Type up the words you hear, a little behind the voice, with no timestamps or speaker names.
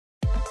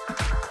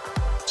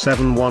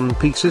7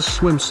 one-pieces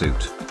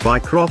swimsuit, by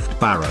Croft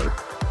Barrow.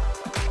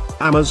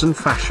 Amazon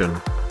Fashion,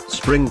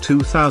 Spring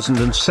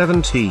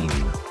 2017.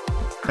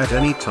 At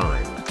any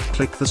time,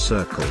 click the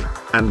circle,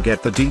 and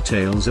get the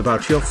details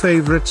about your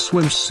favorite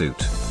swimsuit.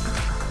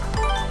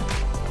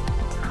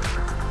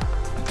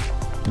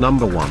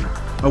 Number 1.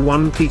 A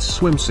one-piece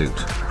swimsuit,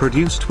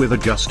 produced with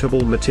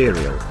adjustable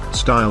material,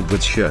 styled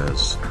with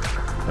shears.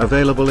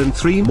 Available in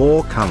 3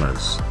 more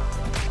colors.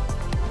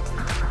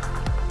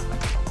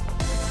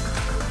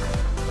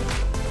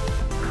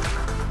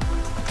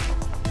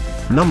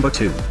 Number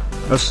 2.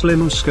 A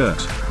slim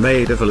skirt,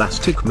 made of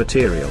elastic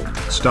material,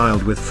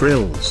 styled with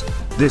frills.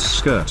 This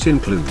skirt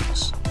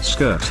includes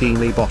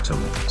skirtini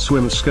bottom,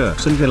 swim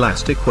skirt and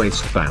elastic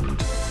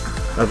waistband.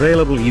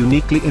 Available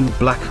uniquely in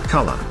black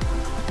color.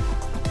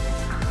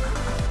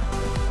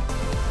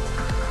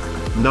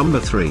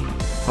 Number 3.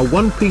 A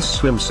one-piece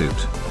swimsuit,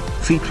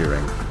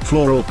 featuring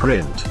floral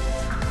print.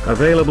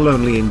 Available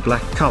only in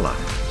black color.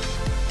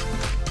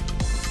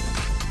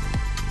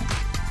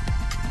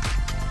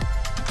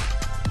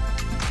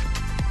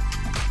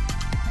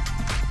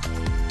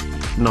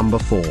 Number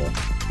 4.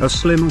 A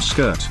slim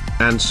skirt,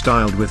 and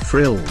styled with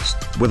frills,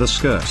 with a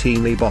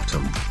skirtini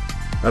bottom.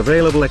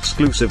 Available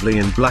exclusively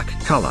in black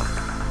color.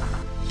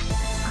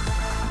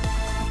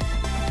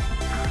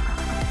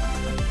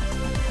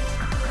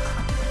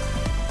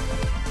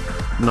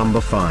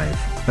 Number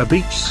 5. A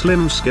beach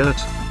slim skirt,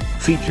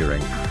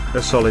 featuring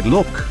a solid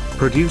look,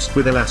 produced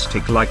with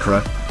elastic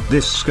lycra.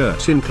 This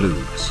skirt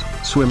includes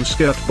swim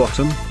skirt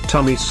bottom,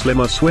 tummy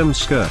slimmer swim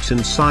skirt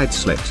and side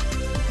slit.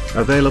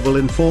 Available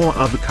in 4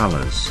 other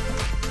colors.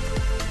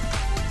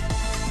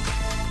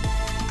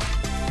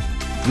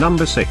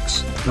 Number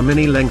 6. A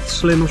mini-length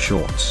slim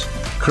shorts,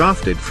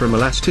 crafted from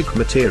elastic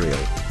material.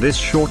 This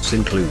shorts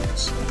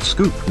includes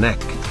scoop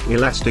neck,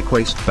 elastic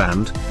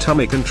waistband,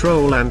 tummy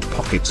control and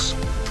pockets.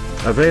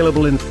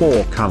 Available in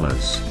 4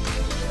 colors.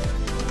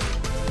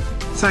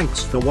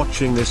 Thanks for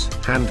watching this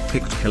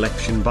hand-picked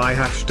collection by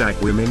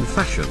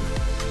 #WomenFashion.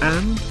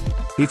 And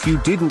if you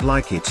didn't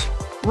like it,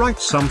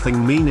 write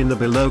something mean in the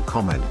below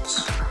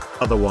comments.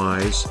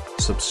 Otherwise,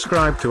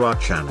 subscribe to our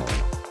channel.